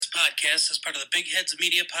podcast is part of the Big Heads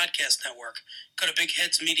Media Podcast Network. Go to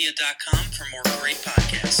bigheadsmedia.com for more great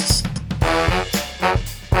podcasts.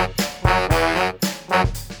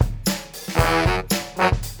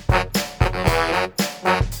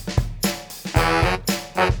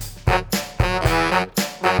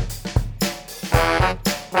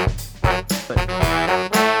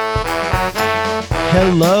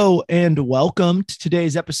 Hello and welcome to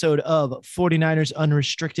today's episode of 49ers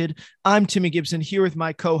Unrestricted. I'm Timmy Gibson here with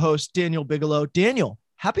my co-host Daniel Bigelow. Daniel,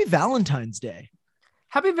 happy Valentine's Day.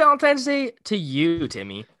 Happy Valentine's Day to you,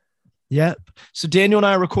 Timmy. Yep. So Daniel and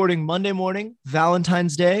I are recording Monday morning,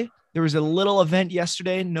 Valentine's Day. There was a little event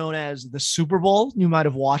yesterday known as the Super Bowl. You might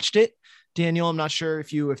have watched it. Daniel, I'm not sure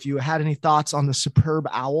if you had any thoughts on the superb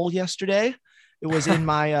owl yesterday. It was in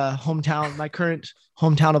my hometown, my current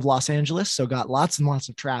hometown of Los Angeles. So got lots and lots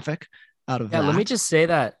of traffic out of that. Let me just say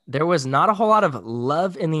that there was not a whole lot of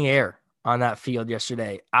love in the air on that field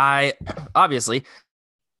yesterday. I obviously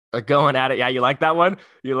are going at it. Yeah, you like that one?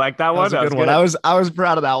 You like that one? That was a good one. I was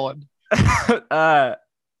proud of that one.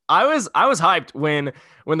 I was hyped when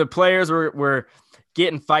the players were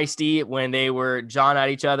getting feisty, when they were jawing at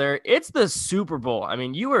each other. It's the Super Bowl. I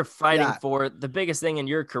mean, you were fighting for the biggest thing in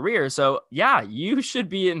your career. So yeah, you should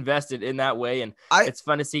be invested in that way. And it's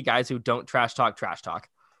fun to see guys who don't trash talk.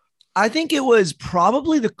 I think it was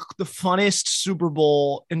probably the funnest Super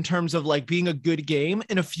Bowl in terms of like being a good game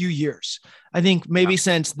in a few years. I think maybe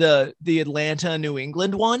since the Atlanta New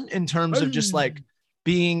England one, in terms of just like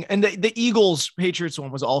being, and the Eagles Patriots one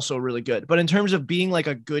was also really good, but in terms of being like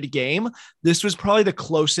a good game, this was probably the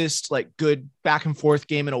closest like good back and forth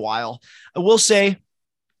game in a while. I will say it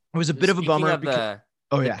was a bit of a bummer.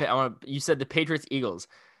 You said the Patriots Eagles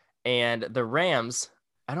and the Rams.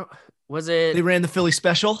 They ran the Philly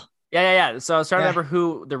special. Yeah. So I was trying to remember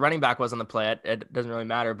who the running back was on the play. It doesn't really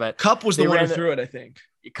matter, but Cup was the one who threw it, I think.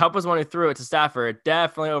 Cup was the one who threw it to Stafford.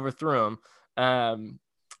 Definitely overthrew him.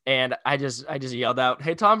 And I just yelled out,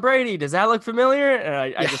 "Hey, Tom Brady, does that look familiar?" And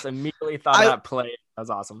I just immediately thought that play. That was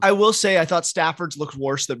awesome. I will say I thought Stafford's looked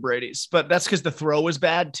worse than Brady's, but that's because the throw was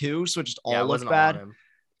bad too. So it just all looked bad.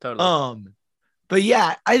 Totally. But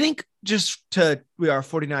yeah, I think we are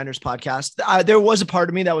 49ers podcast. There was a part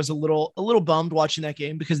of me that was a little bummed watching that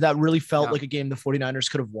game because that really felt like a game the 49ers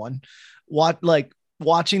could have won.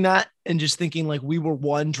 Watching that and just thinking like we were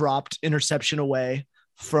one dropped interception away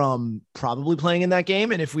from probably playing in that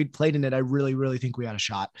game. And if we'd played in it, I really, really think we had a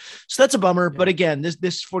shot. So that's a bummer. Yeah. But again, this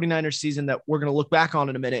 49ers season that we're going to look back on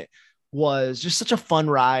in a minute was just such a fun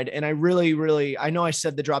ride. And I really, really, I know I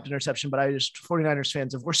said the dropped interception, but 49ers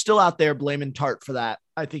fans, if we're still out there blaming Tart for that,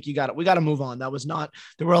 I think we got to move on. There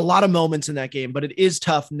were a lot of moments in that game, but it is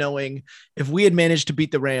tough knowing if we had managed to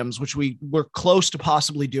beat the Rams, which we were close to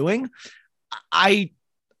possibly doing, I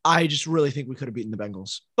just really think we could have beaten the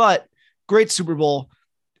Bengals. But great Super Bowl.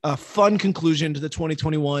 A fun conclusion to the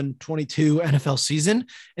 2021-22 NFL season.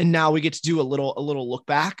 And now we get to do a little look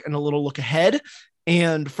back and a little look ahead.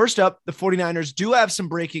 And first up, the 49ers do have some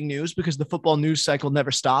breaking news because the football news cycle never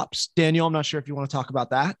stops. Daniel, I'm not sure if you want to talk about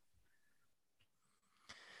that.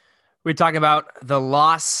 We talk about the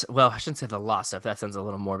loss. Well, I shouldn't say the loss stuff. That sounds a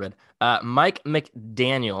little morbid. Mike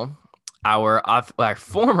McDaniel, our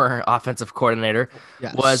former offensive coordinator,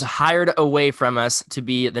 was hired away from us to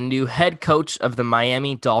be the new head coach of the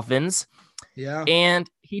Miami Dolphins. Yeah. And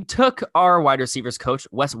he took our wide receivers coach,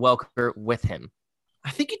 Wes Welker, with him. I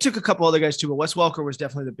think he took a couple other guys too, but Wes Welker was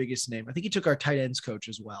definitely the biggest name. I think he took our tight ends coach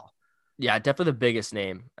as well. Yeah, definitely the biggest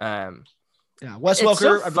name. Wes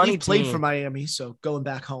Welker, I believe, played for Miami, so going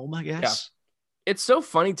back home, I guess. Yeah. It's so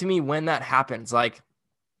funny to me when that happens. Like,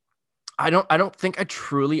 I don't think I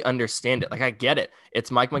truly understand it. Like, I get it.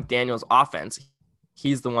 It's Mike McDaniel's offense.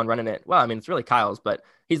 He's the one running it. Well, I mean, it's really Kyle's, but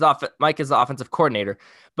Mike is the offensive coordinator.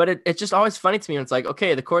 But it's just always funny to me when it's like,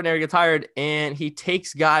 okay, the coordinator gets hired and he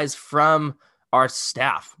takes guys from our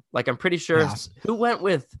staff. Like, I'm pretty sure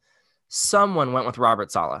someone went with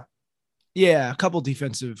Robert Saleh. Yeah, a couple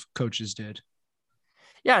defensive coaches did.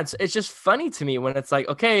 Yeah, it's just funny to me when it's like,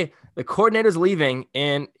 okay, the coordinator's leaving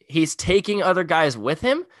and he's taking other guys with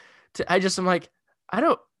him. I'm like,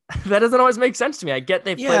 that doesn't always make sense to me. I get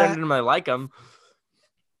they played under him. I like them.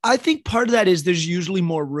 I think part of that is there's usually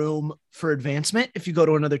more room for advancement if you go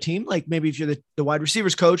to another team. Like maybe if you're the wide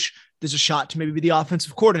receivers coach, there's a shot to maybe be the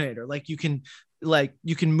offensive coordinator. Like you can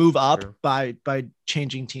move up by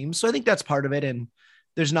changing teams. So I think that's part of it. And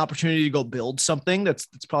there's an opportunity to go build something that's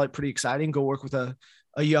probably pretty exciting. Go work with a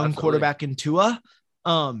young quarterback in Tua.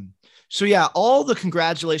 So yeah, all the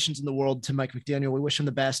congratulations in the world to Mike McDaniel. We wish him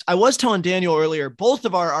the best. I was telling Daniel earlier, both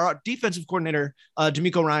of our defensive coordinator,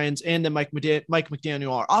 DeMeco Ryans, and then Mike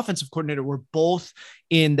McDaniel, our offensive coordinator, were both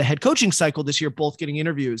in the head coaching cycle this year, both getting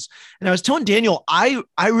interviews. And I was telling Daniel, I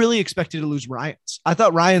really expected to lose Ryans. I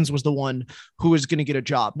thought Ryans was the one who was going to get a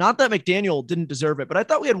job. Not that McDaniel didn't deserve it, but I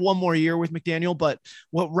thought we had one more year with McDaniel. But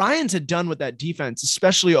what Ryans had done with that defense,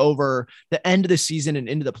 especially over the end of the season and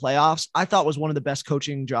into the playoffs, I thought was one of the best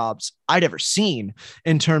coaching jobs I'd ever seen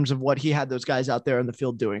in terms of what he had those guys out there in the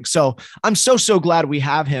field doing. So I'm so glad we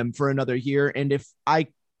have him for another year. And if I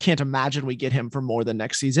can't imagine we get him for more than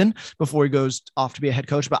next season before he goes off to be a head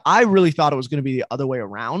coach, but I really thought it was going to be the other way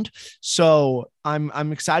around. So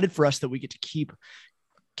I'm excited for us that we get to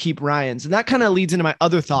keep Ryans. And that kind of leads into my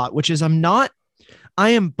other thought, which is I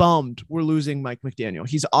am bummed we're losing Mike McDaniel.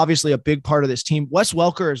 He's obviously a big part of this team. Wes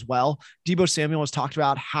Welker as well. Deebo Samuel has talked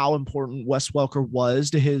about how important Wes Welker was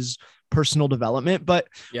to his personal development. But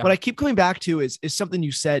what I keep coming back to is something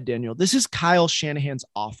you said, Daniel. This is Kyle Shanahan's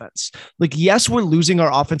offense. Like, yes, we're losing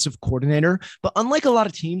our offensive coordinator, but unlike a lot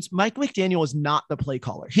of teams, Mike McDaniel is not the play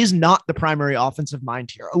caller. He's not the primary offensive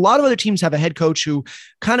mind here. A lot of other teams have a head coach who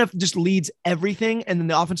kind of just leads everything, and then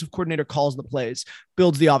the offensive coordinator calls the plays,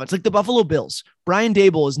 builds the offense. Like the Buffalo Bills. Brian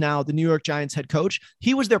Daboll is now the New York Giants head coach.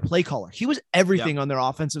 He was their play caller. He was everything on their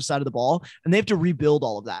offensive side of the ball, and they have to rebuild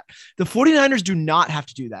all of that. The 49ers do not have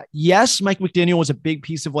to do that. Yes, Mike McDaniel was a big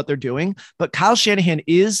piece of what they're doing, but Kyle Shanahan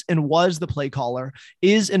is and was the play caller,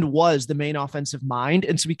 is and was the main offensive mind.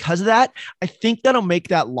 And so because of that, I think that'll make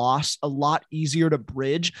that loss a lot easier to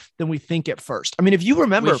bridge than we think at first. I mean, if you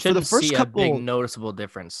remember, for the first couple, big noticeable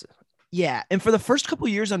difference. Yeah. And for the first couple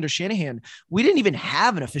of years under Shanahan, we didn't even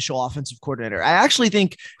have an official offensive coordinator. I actually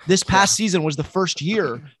think this past season was the first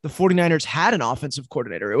year the 49ers had an offensive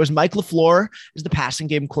coordinator. It was Mike LaFleur as the passing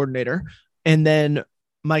game coordinator, and then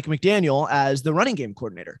Mike McDaniel as the running game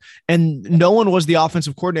coordinator. And no one was the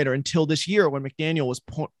offensive coordinator until this year when McDaniel was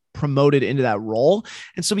promoted into that role.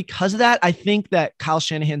 And so because of that, I think that Kyle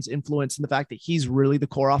Shanahan's influence and the fact that he's really the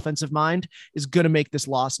core offensive mind is going to make this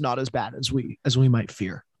loss not as bad as we might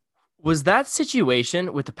fear. Was that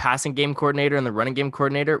situation with the passing game coordinator and the running game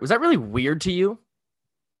coordinator, was that really weird to you?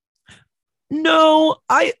 No,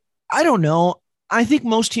 I don't know. I think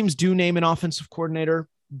most teams do name an offensive coordinator,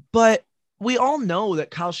 but we all know that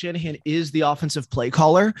Kyle Shanahan is the offensive play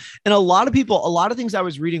caller. And a lot of things I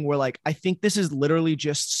was reading were like, I think this is literally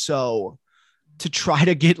just so to try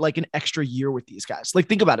to get like an extra year with these guys. Like,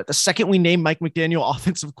 think about it. The second we name Mike McDaniel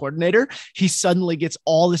offensive coordinator, he suddenly gets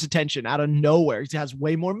all this attention out of nowhere. He has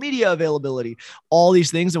way more media availability, all these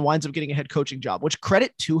things, and winds up getting a head coaching job, which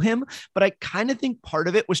credit to him. But I kind of think part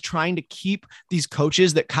of it was trying to keep these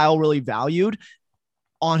coaches that Kyle really valued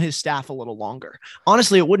on his staff a little longer.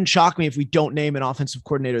 Honestly, it wouldn't shock me if we don't name an offensive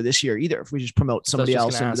coordinator this year either, if we just promote somebody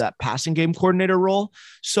else into that passing game coordinator role.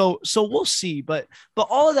 So we'll see. But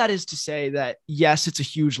all of that is to say that, yes, it's a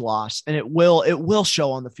huge loss and it will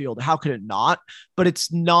show on the field. How could it not? But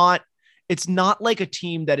it's not like a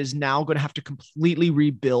team that is now going to have to completely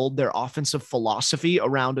rebuild their offensive philosophy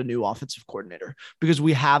around a new offensive coordinator, because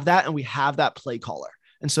we have that and we have that play caller.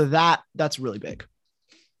 And so that's really big.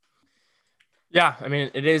 Yeah, I mean,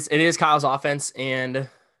 it is Kyle's offense, and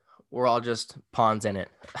we're all just pawns in it.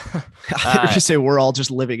 I just say we're all just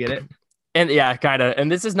living in it. And yeah, kind of.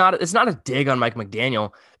 And it's not a dig on Mike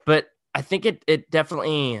McDaniel, but I think it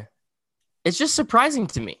definitely, it's just surprising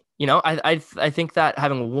to me. You know, I think that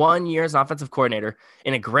having 1 year as an offensive coordinator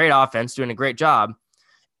in a great offense, doing a great job,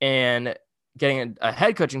 and getting a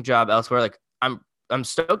head coaching job elsewhere, like I'm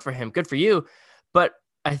stoked for him. Good for you. But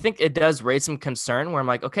I think it does raise some concern where I'm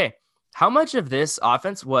like, okay, how much of this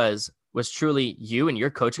offense was truly you and your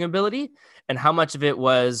coaching ability, and how much of it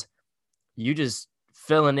was you just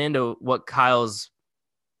filling into what Kyle's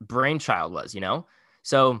brainchild was, you know?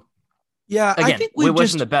 So yeah, again, I think we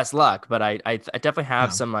wish him the best luck, but I definitely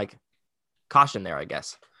have some like caution there, I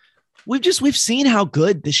guess. We've seen how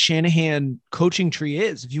good this Shanahan coaching tree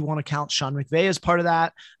is. If you want to count Sean McVay as part of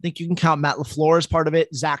that, I think you can count Matt LaFleur as part of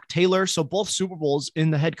it. Zach Taylor. So both Super Bowls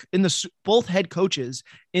both head coaches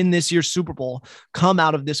in this year's Super Bowl come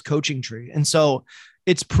out of this coaching tree. And so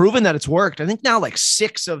it's proven that it's worked. I think now like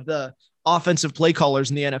 6 of the offensive play callers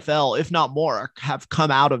in the NFL, if not more, have come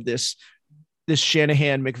out of this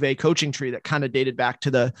Shanahan McVay coaching tree that kind of dated back to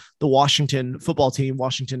the Washington football team,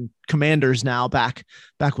 Washington Commanders now back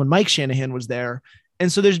when Mike Shanahan was there. And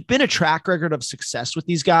so there's been a track record of success with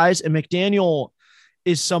these guys. And McDaniel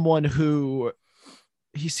is someone who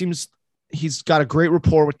he's got a great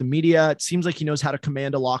rapport with the media. It seems like he knows how to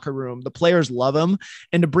command a locker room. The players love him.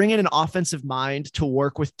 And to bring in an offensive mind to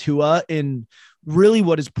work with Tua in really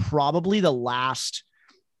what is probably the last,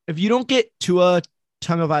 if you don't get Tua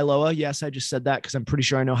Tagovailoa. Yes, I just said that because I'm pretty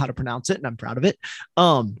sure I know how to pronounce it and I'm proud of it.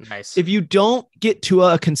 Nice. If you don't get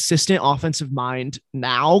Tua a consistent offensive mind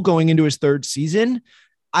now going into his third season,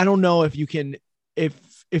 I don't know if you can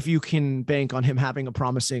bank on him having a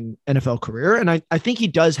promising NFL career. And I think he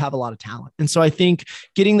does have a lot of talent. And so I think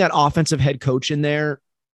getting that offensive head coach in there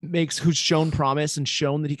who's shown promise and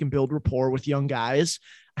shown that he can build rapport with young guys.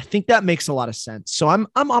 I think that makes a lot of sense. So I'm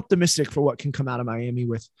optimistic for what can come out of Miami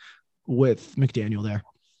with McDaniel there.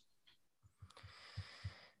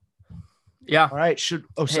 Yeah. All right.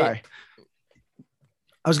 Sorry.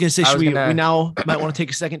 I was going to say, we now might want to take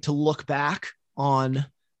a second to look back on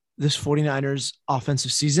this 49ers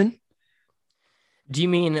offensive season. Do you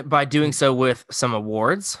mean by doing so with some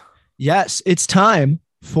awards? Yes, it's time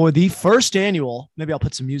for the first annual, maybe I'll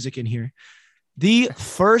put some music in here, the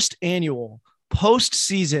first annual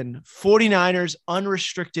postseason 49ers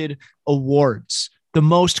unrestricted awards, the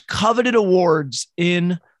most coveted awards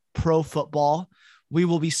in pro football. We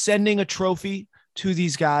will be sending a trophy to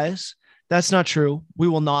these guys. That's not true. We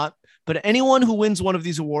will not. But anyone who wins one of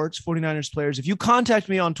these awards, 49ers players, if you contact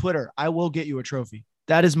me on Twitter, I will get you a trophy.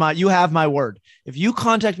 You have my word. If you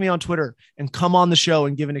contact me on Twitter and come on the show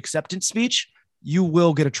and give an acceptance speech, you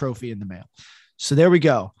will get a trophy in the mail. So there we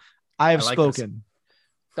go. I have spoken.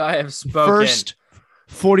 First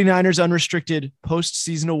 49ers unrestricted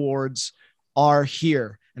postseason awards are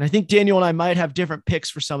here. And I think Daniel and I might have different picks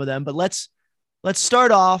for some of them, but let's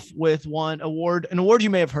start off with an award you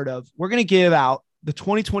may have heard of. We're going to give out the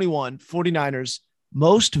 2021 49ers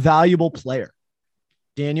most valuable player.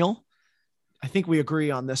 Daniel, I think we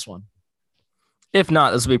agree on this one. If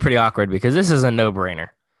not, this will be pretty awkward because this is a no-brainer.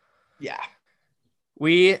 Yeah.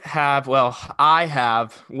 I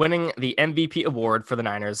have winning the MVP award for the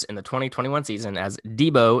Niners in the 2021 season as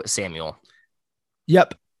Deebo Samuel.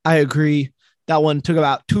 Yep, I agree. That one took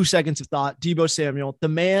about 2 seconds of thought. Deebo Samuel, the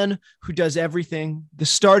man who does everything, the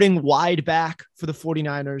starting wide back for the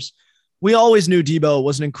 49ers. We always knew Deebo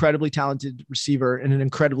was an incredibly talented receiver and an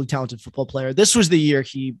incredibly talented football player. This was the year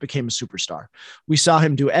he became a superstar. We saw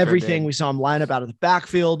him do everything. We saw him line up out of the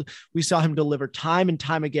backfield. We saw him deliver time and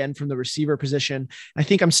time again from the receiver position. I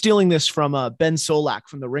think I'm stealing this from Ben Solak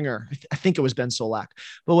from The Ringer. I think it was Ben Solak.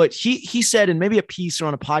 But what he said in maybe a piece or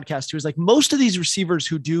on a podcast, he was like, most of these receivers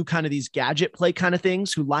who do kind of these gadget play kind of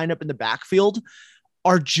things, who line up in the backfield,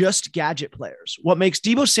 are just gadget players. What makes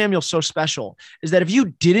Deebo Samuel so special is that if you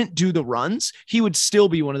didn't do the runs, he would still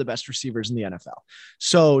be one of the best receivers in the NFL.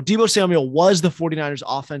 So Deebo Samuel was the 49ers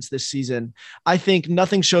offense this season. I think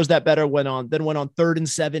nothing shows that better than when on 3rd and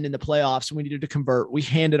 7 in the playoffs and we needed to convert. We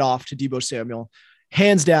handed off to Deebo Samuel.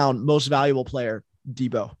 Hands down, most valuable player,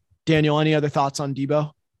 Deebo. Daniel, any other thoughts on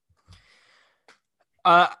Deebo?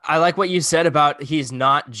 I like what you said about he's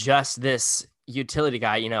not just this utility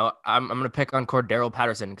guy. I'm going to pick on Cordero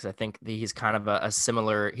Patterson because I think he's kind of a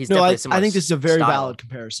similar. I think this is a very valid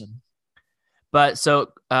comparison. But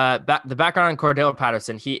so the background on Cordero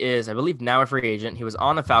Patterson, he is, I believe, now a free agent. He was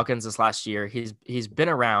on the Falcons this last year. He's been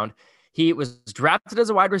around. He was drafted as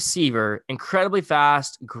a wide receiver, incredibly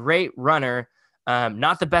fast, great runner,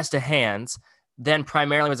 not the best of hands. Then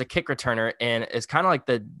primarily was a kick returner and is kind of like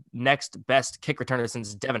the next best kick returner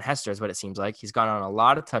since Devin Hester is what it seems like. He's gone on a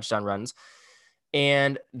lot of touchdown runs.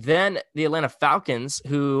 And then the Atlanta Falcons,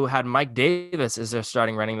 who had Mike Davis as their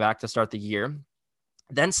starting running back to start the year,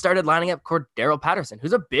 then started lining up Cordero Patterson,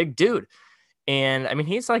 who's a big dude. And I mean,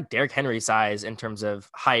 he's like Derrick Henry size in terms of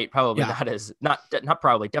height, probably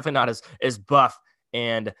definitely not as buff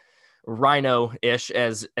and rhino-ish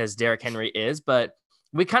as Derrick Henry is. But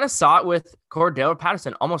we kind of saw it with Cordero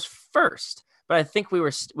Patterson almost first. But I think we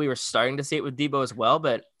were starting to see it with Deebo as well.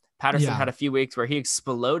 But Patterson had a few weeks where he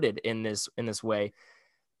exploded in this way.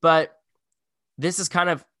 But this is kind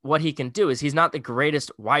of what he can do is he's not the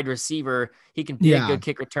greatest wide receiver. He can be a good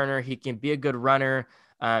kick returner. He can be a good runner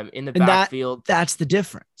in the backfield. That's the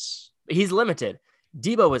difference. He's limited.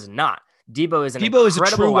 Deebo is not. Deebo is a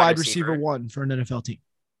true wide receiver one for an NFL team.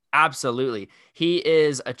 Absolutely. He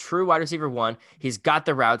is a true wide receiver one. He's got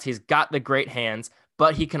the routes. He's got the great hands,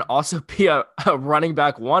 but he can also be a running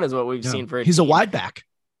back one is what we've seen for He's a wide back.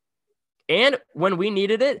 And when we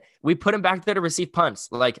needed it, we put him back there to receive punts.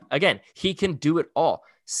 Like, again, he can do it all.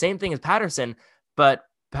 Same thing as Patterson, but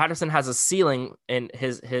Patterson has a ceiling in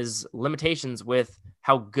his limitations with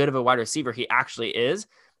how good of a wide receiver he actually is.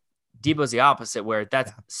 Deebo's the opposite, where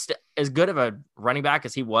that's as good of a running back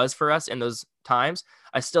as he was for us in those times.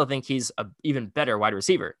 I still think he's an even better wide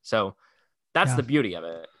receiver. So that's the beauty of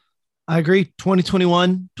it. I agree.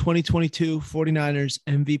 2021, 2022 49ers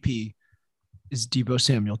MVP is Deebo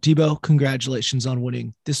Samuel. Deebo, congratulations on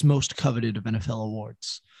winning this most coveted of NFL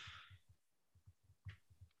awards.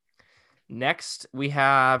 Next,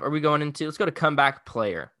 are we going into, let's go to comeback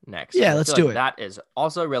player next. Yeah, let's do it. That is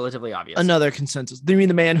also relatively obvious. Another consensus. Do you mean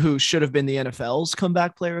the man who should have been the NFL's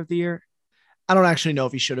comeback player of the year? I don't actually know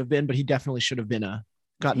if he should have been, but he definitely should have been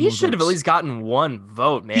he should have at least gotten one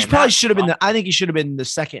vote, man. He probably should have been I think he should have been the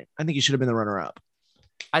second. I think he should have been the runner-up.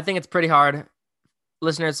 I think it's pretty hard.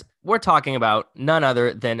 Listeners, we're talking about none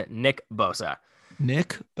other than Nick Bosa.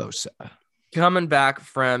 Nick Bosa. Coming back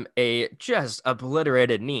from a just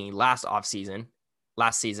obliterated knee last season,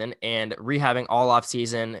 and rehabbing all off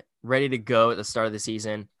season, ready to go at the start of the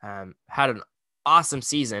season. Had an awesome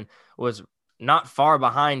season, was not far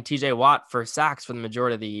behind TJ Watt for sacks for the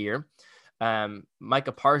majority of the year.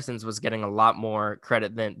 Micah Parsons was getting a lot more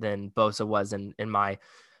credit than Bosa was in my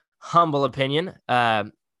humble opinion.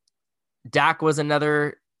 Dak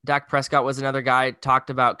Prescott was another guy talked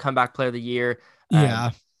about comeback player of the year. Yeah.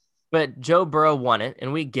 But Joe Burrow won it,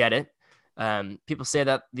 and we get it. People say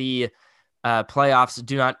that the playoffs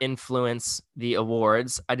do not influence the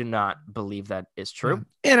awards. I do not believe that is true.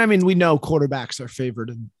 And I mean, we know quarterbacks are favored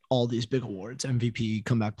in all these big awards, MVP,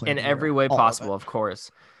 comeback player. In every way possible, of course.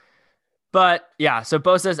 But yeah, so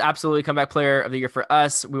Bosa is absolutely comeback player of the year for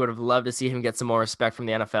us. We would have loved to see him get some more respect from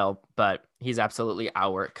the NFL, but he's absolutely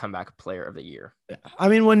our comeback player of the year. I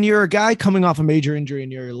mean, when you're a guy coming off a major injury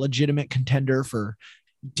and you're a legitimate contender for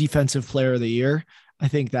defensive player of the year, I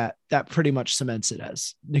think that pretty much cements it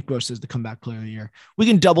as Nick Bosa is the comeback player of the year. We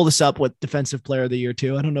can double this up with defensive player of the year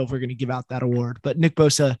too. I don't know if we're going to give out that award, but Nick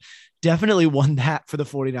Bosa definitely won that for the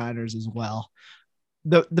 49ers as well.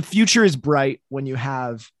 The future is bright when you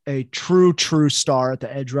have a true star at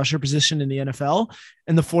the edge rusher position in the NFL,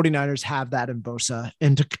 and the 49ers have that in Bosa.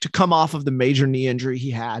 And to come off of the major knee injury he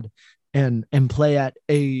had and play at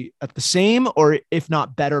the same or if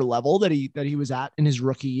not better level that he was at in his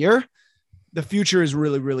rookie year, the future is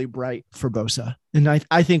really, really bright for Bosa. And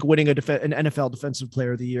I think winning an NFL defensive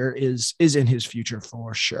player of the year is in his future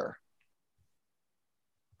for sure.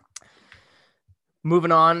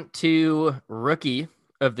 Moving on to rookie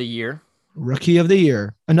of the year. Rookie of the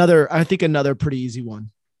year. Another pretty easy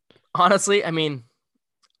one. Honestly, I mean,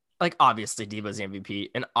 like obviously Deebo's the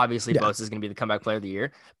MVP and obviously Bosa is going to be the comeback player of the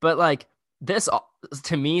year. But like this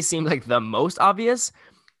to me seemed like the most obvious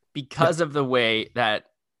because of the way that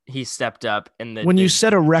he stepped up in the, when you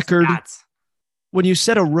set a record, stats. When you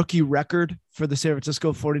set a rookie record for the San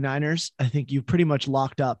Francisco 49ers, I think you pretty much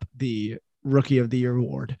locked up the rookie of the year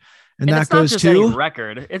award. And that goes to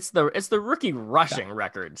record. It's the rookie rushing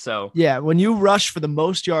record. So yeah, when you rush for the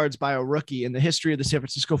most yards by a rookie in the history of the San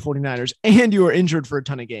Francisco 49ers and you are injured for a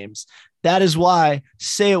ton of games, that is why,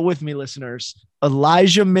 say it with me, listeners,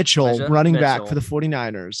 Elijah Mitchell, running back for the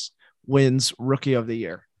 49ers, wins rookie of the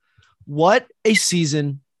year. What a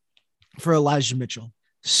season for Elijah Mitchell.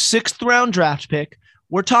 6th round draft pick.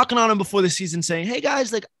 We're talking on him before the season saying, hey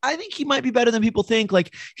guys, like, I think he might be better than people think.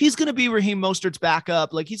 Like, he's going to be Raheem Mostert's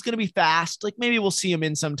backup. Like, he's going to be fast. Like, maybe we'll see him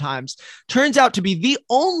in sometimes. Turns out to be the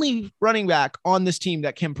only running back on this team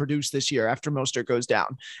that can produce this year after Mostert goes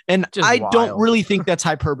down. And I don't really think that's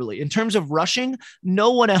hyperbole. In terms of rushing,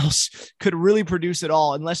 no one else could really produce at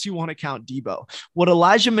all unless you want to count Deebo. What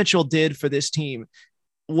Elijah Mitchell did for this team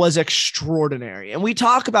was extraordinary. And we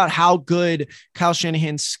talk about how good Kyle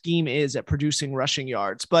Shanahan's scheme is at producing rushing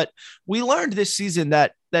yards, but we learned this season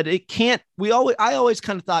that it can't, I always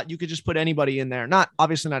kind of thought you could just put anybody in there,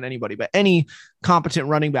 obviously not anybody, but any competent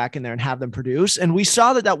running back in there and have them produce. And we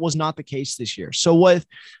saw that was not the case this year. So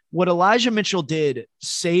what Elijah Mitchell did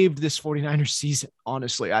saved this 49ers season,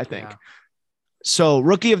 honestly, I think. Yeah. So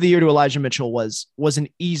rookie of the year to Elijah Mitchell was an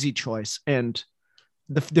easy choice, and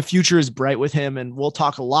the future is bright with him. And we'll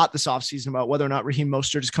talk a lot this offseason about whether or not Raheem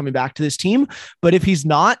Mostert is coming back to this team. But if he's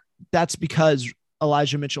not, that's because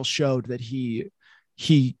Elijah Mitchell showed that he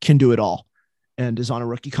can do it all and is on a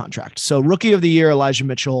rookie contract. So rookie of the year, Elijah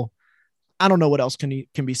Mitchell. I don't know what else can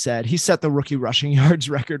be said. He set the rookie rushing yards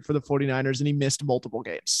record for the 49ers and he missed multiple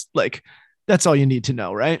games. Like, that's all you need to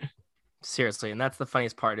know, right? Seriously. And that's the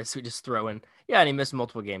funniest part is we just throw in, and he missed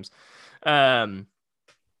multiple games.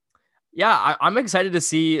 Yeah, I'm excited to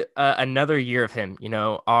see another year of him. You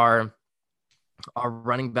know, our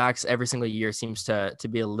running backs every single year seems to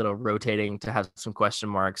be a little rotating, to have some question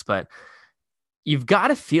marks, but you've got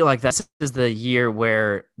to feel like this is the year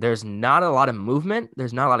where there's not a lot of movement.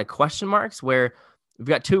 There's not a lot of question marks, where we've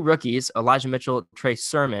got 2 rookies, Elijah Mitchell, Trey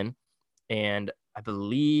Sermon, and I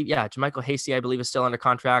believe, JaMycal Hasty, I believe, is still under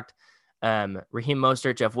contract. Raheem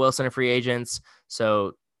Mostert, Jeff Wilson are free agents.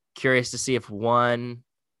 So curious to see if one...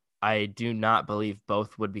 I do not believe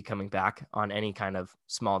both would be coming back on any kind of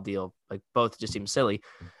small deal. Like, both just seem silly.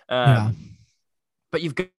 but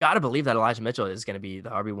you've got to believe that Elijah Mitchell is going to be the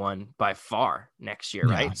RB1 by far next year,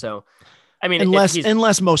 right? So, I mean, unless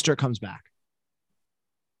Mostert comes back.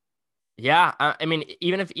 Yeah, I mean,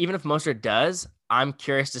 even if Mostert does, I'm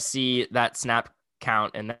curious to see that snap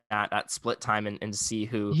count and that split time and see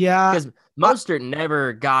who. Yeah, because Mostert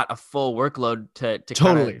never got a full workload to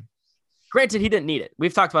totally. Granted, he didn't need it.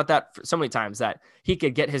 We've talked about that so many times that he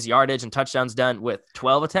could get his yardage and touchdowns done with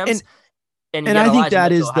 12 attempts. And I think Elijah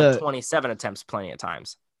that Mitchell is the 27 attempts plenty of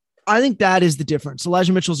times. I think that is the difference.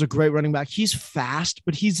 Elijah Mitchell's a great running back. He's fast,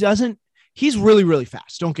 but he's really, really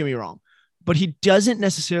fast. Don't get me wrong. But he doesn't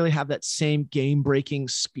necessarily have that same game-breaking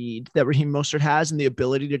speed that Raheem Mostert has and the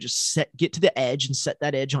ability to just get to the edge and hit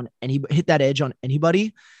that edge on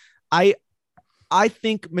anybody. I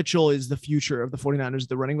think Mitchell is the future of the 49ers,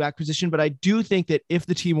 the running back position, but I do think that if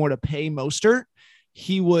the team were to pay Mostert,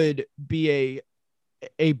 he would be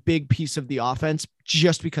a big piece of the offense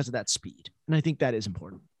just because of that speed. And I think that is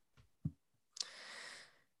important.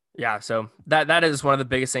 Yeah, so that is one of the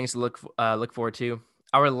biggest things to look forward to.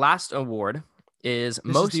 Our last award is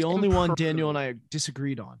the only one Daniel and I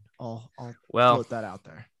disagreed on. I'll float that out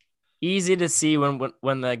there. Easy to see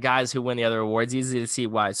when the guys who win the other awards, easy to see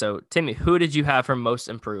why. So, Timmy, who did you have for most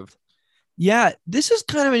improved? Yeah, this is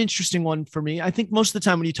kind of an interesting one for me. I think most of the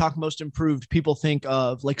time when you talk most improved, people think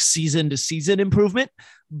of like season to season improvement.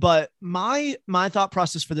 But my thought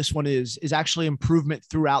process for this one is actually improvement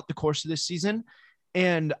throughout the course of this season.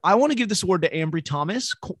 And I want to give this award to Ambry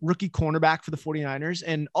Thomas, rookie cornerback for the 49ers.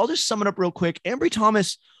 And I'll just sum it up real quick. Ambry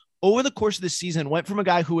Thomas, over the course of the season, went from a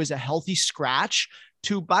guy who was a healthy scratch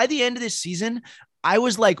to, by the end of this season, I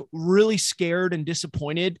was like really scared and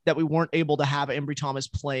disappointed that we weren't able to have Ambry Thomas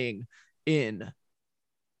playing in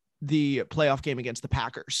the playoff game against the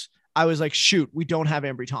Packers. I was like, shoot, we don't have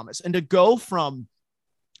Ambry Thomas. And to go from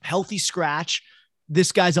healthy scratch,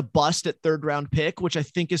 this guy's a bust at 3rd round pick, which I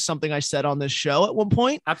think is something I said on this show at one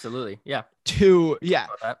point. Absolutely. Yeah.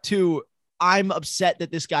 To I'm upset that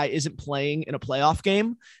this guy isn't playing in a playoff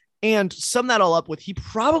game. And sum that all up with, he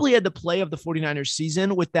probably had the play of the 49ers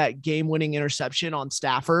season with that game-winning interception on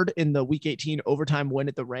Stafford in the Week 18 overtime win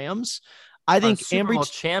at the Rams. I think Super Bowl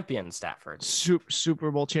champion Stafford.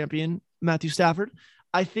 Super Bowl champion Matthew Stafford.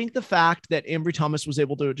 I think the fact that Ambry Thomas was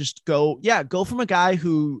able to just go from a guy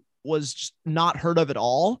who was just not heard of at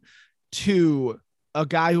all to a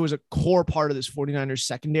guy who was a core part of this 49ers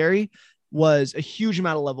secondary was a huge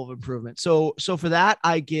amount of level of improvement. So for that,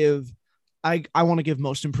 I want to give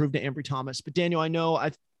most improved to Ambry Thomas. But Daniel, I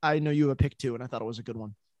know you have a pick too, and I thought it was a good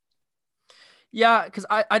one. Yeah, because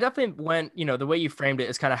I definitely went, the way you framed it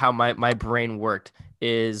is kind of how my brain worked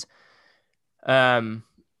is that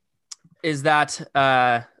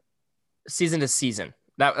season to season.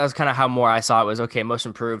 That was kind of how more I saw it was, okay, most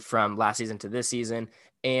improved from last season to this season.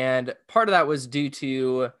 And part of that was due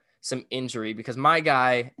to some injury because my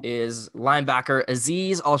guy is linebacker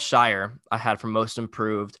Azeez Al-Shaair I had for most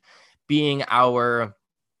improved, being our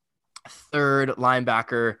 3rd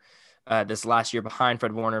linebacker this last year behind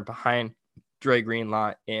Fred Warner, behind Dre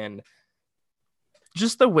Greenlaw, and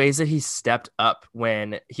just the ways that he stepped up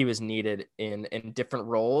when he was needed in different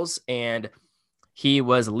roles. And he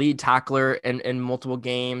was lead tackler in multiple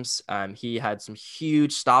games. He had some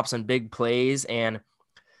huge stops and big plays. And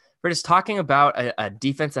we're just talking about a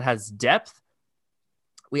defense that has depth.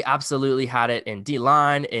 We absolutely had it in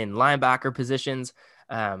D-line, in linebacker positions.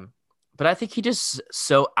 But I think he just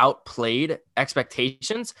so outplayed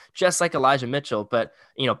expectations, just like Elijah Mitchell. But,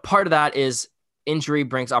 part of that is injury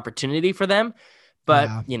brings opportunity for them.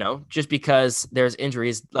 But, just because there's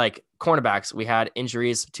injuries like cornerbacks, we had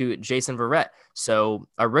injuries to Jason Verrett. So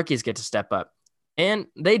our rookies get to step up. And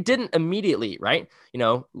they didn't immediately, right?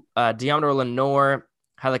 Deommodore Lenoir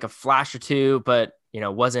had like a flash or two, but,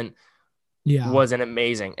 wasn't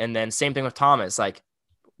amazing. And then same thing with Thomas, like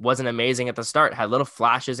wasn't amazing at the start, had little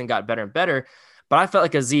flashes and got better and better. But I felt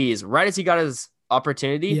like Azeez, right as he got his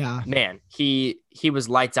opportunity, man, he was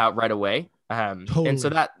lights out right away. Totally. And so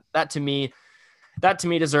that to me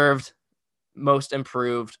deserved most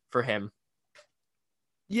improved for him.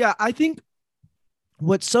 Yeah, I think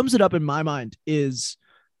what sums it up in my mind is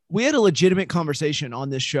we had a legitimate conversation on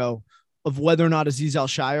this show of whether or not Azeez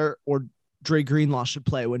Al-Shaair or Dre Greenlaw should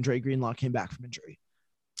play when Dre Greenlaw came back from injury.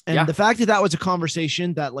 And the fact that was a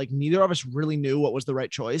conversation that like neither of us really knew what was the right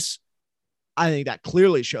choice, I think that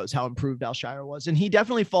clearly shows how improved Al-Shaair was. And he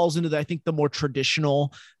definitely falls into I think the more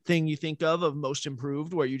traditional thing you think of most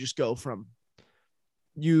improved, where you just go from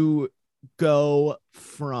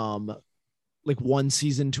like one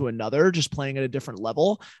season to another, just playing at a different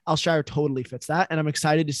level. Al-Shaair totally fits that. And I'm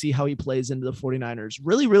excited to see how he plays into the 49ers.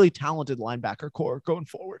 Really, really talented linebacker core going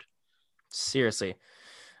forward. Seriously.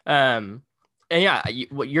 And yeah,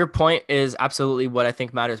 what your point is absolutely what I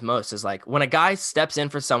think matters most is like when a guy steps in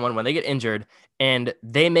for someone when they get injured and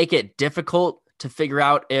they make it difficult to figure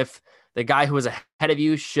out if the guy who was ahead of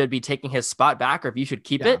you should be taking his spot back or if you should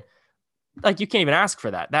keep it. Like you can't even ask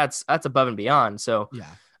for that. That's above and beyond. So,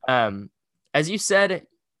 as you said,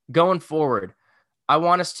 going forward, I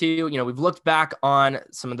want us to, we've looked back on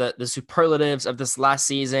some of the superlatives of this last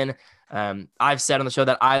season. I've said on the show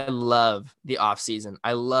that I love the off season.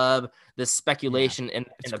 I love the speculation and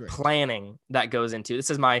the planning that goes into this.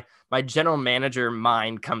 Is my general manager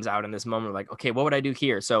mind comes out in this moment, like, okay, what would I do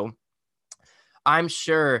here? So I'm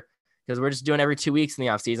sure, because we're just doing every 2 weeks in the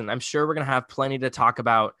off season, I'm sure we're going to have plenty to talk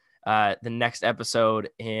about the next episode.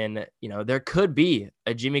 In, there could be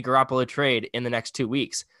a Jimmy Garoppolo trade in the next 2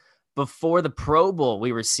 weeks. Before the Pro Bowl,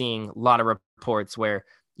 we were seeing a lot of reports where,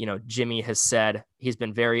 Jimmy has said he's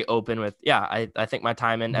been very open with, I think my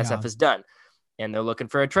time in SF is done, and they're looking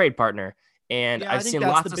for a trade partner. And I've seen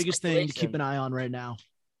lots of the biggest thing to keep an eye on right now.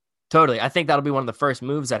 Totally. I think that'll be one of the first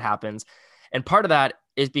moves that happens. And part of that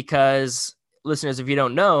is because, listeners, if you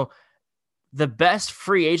don't know, the best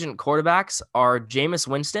free agent quarterbacks are Jameis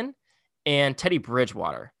Winston and Teddy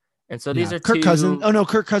Bridgewater. And so these are Kirk Cousins. Oh no,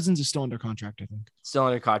 Kirk Cousins is still under contract, I think. Still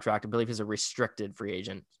under contract. I believe he's a restricted free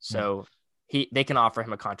agent. So they can offer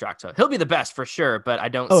him a contract. So he'll be the best for sure, but I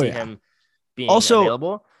don't see him being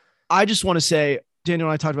available. I just want to say, Daniel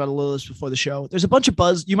and I talked about a little this before the show. There's a bunch of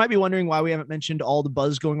buzz. You might be wondering why we haven't mentioned all the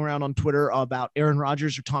buzz going around on Twitter about Aaron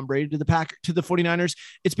Rodgers or Tom Brady to the 49ers.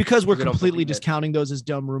 It's because we're completely discounting those as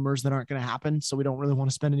dumb rumors that aren't going to happen. So we don't really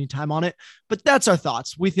want to spend any time on it, but that's our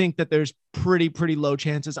thoughts. We think that there's pretty low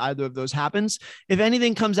chances either of those happens. If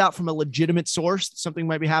anything comes out from a legitimate source, something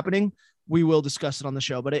might be happening, we will discuss it on the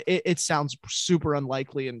show, but it sounds super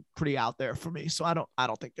unlikely and pretty out there for me. So I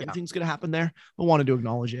don't think anything's going to happen there, but wanted to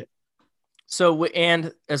acknowledge it. So,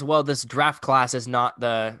 and as well, this draft class is not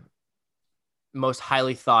the most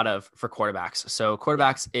highly thought of for quarterbacks. So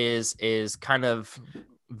quarterbacks is kind of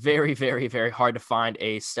very, very, very hard to find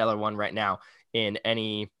a stellar one right now in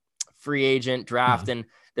any free agent draft. And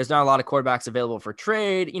there's not a lot of quarterbacks available for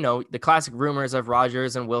trade. The classic rumors of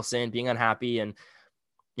Rodgers and Wilson being unhappy, and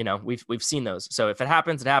we've seen those. So if it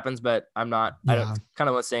happens, it happens, but I don't, kind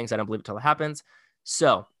of what saying is I don't believe it till it happens.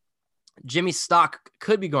 So Jimmy's stock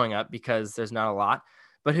could be going up because there's not a lot,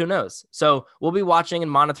 but who knows? So we'll be watching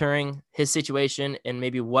and monitoring his situation and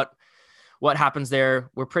maybe what happens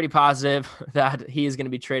there. We're pretty positive that he is going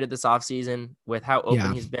to be traded this offseason. With how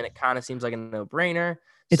open he's been, it kind of seems like a no-brainer.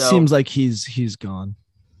 It seems like he's gone.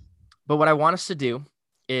 But what I want us to do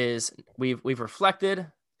is we've reflected.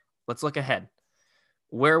 Let's look ahead.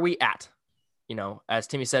 Where are we at? As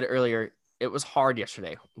Timmy said earlier, it was hard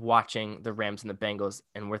yesterday watching the Rams and the Bengals,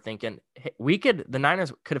 and we're thinking, hey, the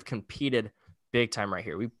Niners could have competed big time right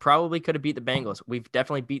here. We probably could have beat the Bengals. We've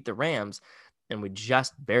definitely beat the Rams, and we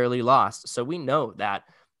just barely lost. So we know that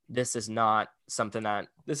this is not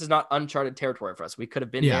uncharted territory for us. We could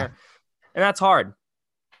have been there, and that's hard.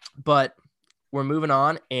 But we're moving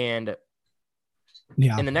on, and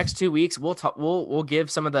in the next 2 weeks, we'll give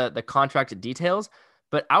some of the contracted details.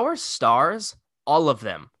 But our stars, all of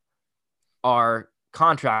them, are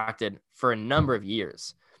contracted for a number of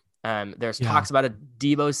years. There's talks about a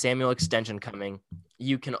Deebo Samuel extension coming.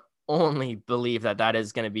 You can only believe that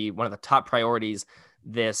is going to be one of the top priorities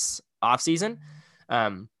this offseason.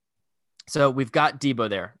 So we've got Deebo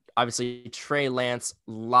there. Obviously, Trey Lance,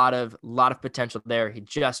 lot of potential there. He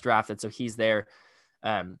just drafted, so he's there.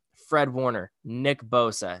 Fred Warner, Nick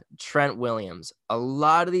Bosa, Trent Williams. A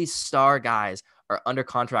lot of these star guys are under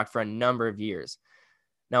contract for a number of years.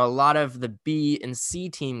 Now, a lot of the B and C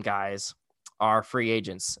team guys are free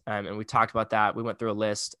agents, and we talked about that. We went through a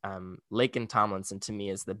list. Laken Tomlinson, to me,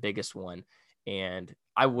 is the biggest one, and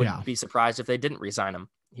I wouldn't be surprised if they didn't re-sign him.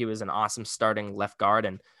 He was an awesome starting left guard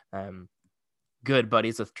and good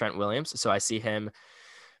buddies with Trent Williams, so I see him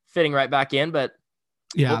fitting right back in. But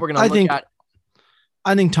what we're going to look at,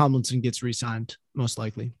 I think Tomlinson gets re-signed most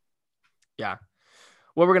likely. Yeah.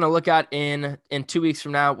 What we're going to look at in 2 weeks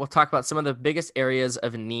from now, we'll talk about some of the biggest areas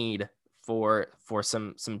of need for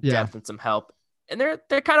some depth and some help. And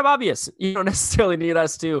they're kind of obvious. You don't necessarily need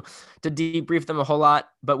us to debrief them a whole lot,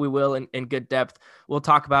 but we will in good depth. We'll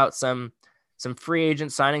talk about some free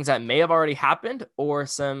agent signings that may have already happened, or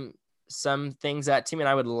some things that Tim and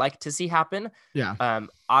I would like to see happen. Yeah.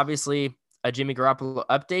 Obviously a Jimmy Garoppolo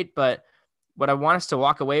update, but what I want us to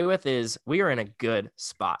walk away with is we are in a good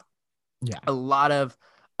spot. Yeah. A lot of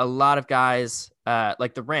guys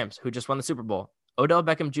like the Rams, who just won the Super Bowl, Odell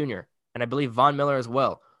Beckham Jr., and I believe Von Miller as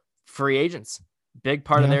well, free agents, big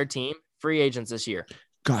part of their team, free agents this year.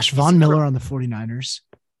 Gosh, Von Miller on the 49ers.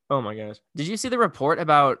 Oh my gosh. Did you see the report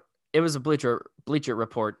about, it was a Bleacher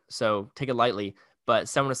report, so take it lightly, but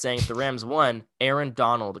someone was saying if the Rams won, Aaron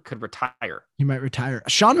Donald could retire. He might retire.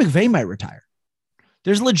 Sean McVay might retire.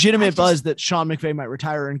 There's legitimate buzz that Sean McVay might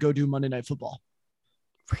retire and go do Monday Night Football.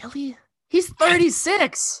 Really? He's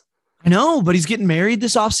 36. I know, but he's getting married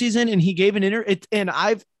this offseason, and he gave an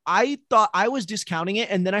I thought I was discounting it.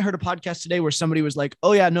 And then I heard a podcast today where somebody was like,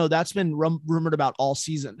 oh yeah, no, that's been rumored about all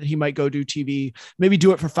season that he might go do TV, maybe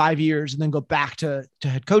do it for 5 years and then go back to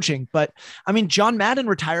head coaching. But I mean, John Madden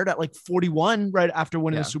retired at like 41 right after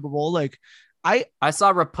winning the Super Bowl. Like I saw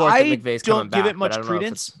a report that McVay's coming back. I don't give it much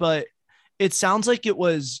credence, but it sounds like it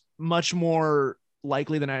was much more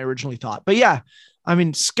likely than I originally thought. But yeah, I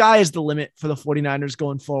mean, sky is the limit for the 49ers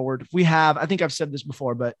going forward. I think I've said this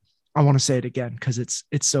before, but I want to say it again because it's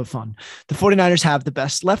so fun. The 49ers have the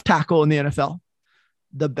best left tackle in the NFL,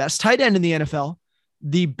 the best tight end in the NFL,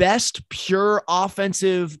 the best pure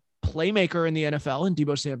offensive playmaker in the NFL in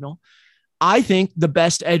Deebo Samuel. I think the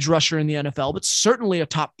best edge rusher in the NFL, but certainly a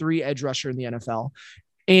top 3 edge rusher in the NFL,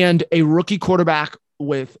 and a rookie quarterback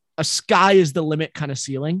with a sky is the limit kind of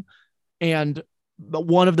ceiling, and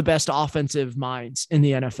one of the best offensive minds in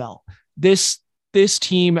the NFL. This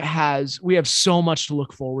team we have so much to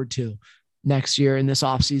look forward to next year in this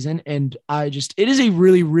offseason. And it is a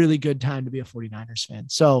really, really good time to be a 49ers fan.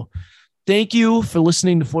 So thank you for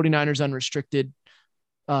listening to 49ers Unrestricted.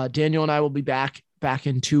 Daniel and I will be back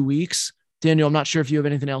in 2 weeks. Daniel, I'm not sure if you have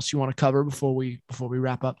anything else you want to cover before we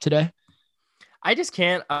wrap up today. I've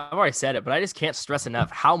already said it, but I just can't stress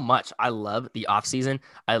enough how much I love the offseason.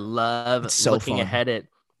 I love looking ahead at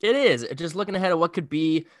it. Is just looking ahead at what could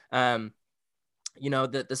be, the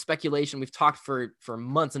speculation. We've talked for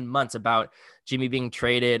months and months about Jimmy being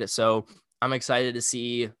traded. So I'm excited to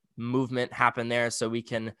see movement happen there. So we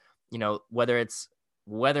can,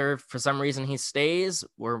 whether for some reason he stays,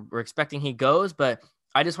 we're expecting he goes, but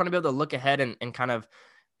I just want to be able to look ahead and kind of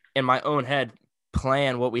in my own head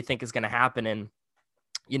plan what we think is going to happen. And,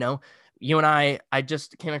 you and I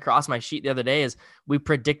just came across my sheet the other day is we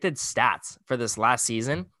predicted stats for this last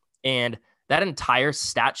season. And that entire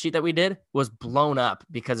stat sheet that we did was blown up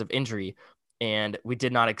because of injury. And we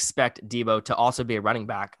did not expect Deebo to also be a running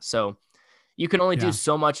back. So you can only do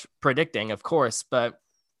so much predicting, of course, but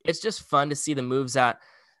it's just fun to see the moves that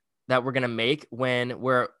we're going to make when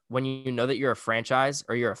you know that you're a franchise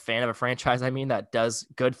or you're a fan of a franchise, that does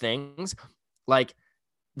good things. Like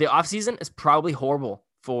the offseason is probably horrible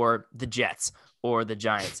for the Jets or the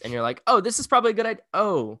Giants. And you're like, oh, this is probably a good idea.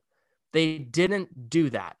 Oh, they didn't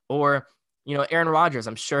do that. Or, Aaron Rodgers,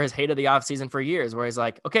 I'm sure has hated the offseason for years where he's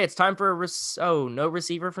like, okay, it's time for no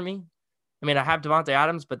receiver for me. I have Devontae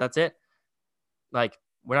Adams, but that's it. Like,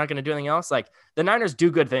 we're not going to do anything else. Like the Niners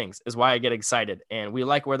do good things is why I get excited and we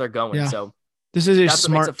like where they're going. Yeah. So this is a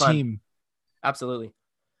smart team. Absolutely.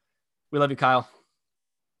 We love you, Kyle.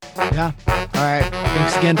 Yeah. All right.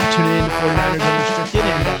 Thanks again for tuning in to 49ers Unrestricted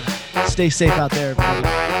and stay safe out there,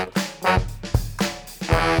 everybody.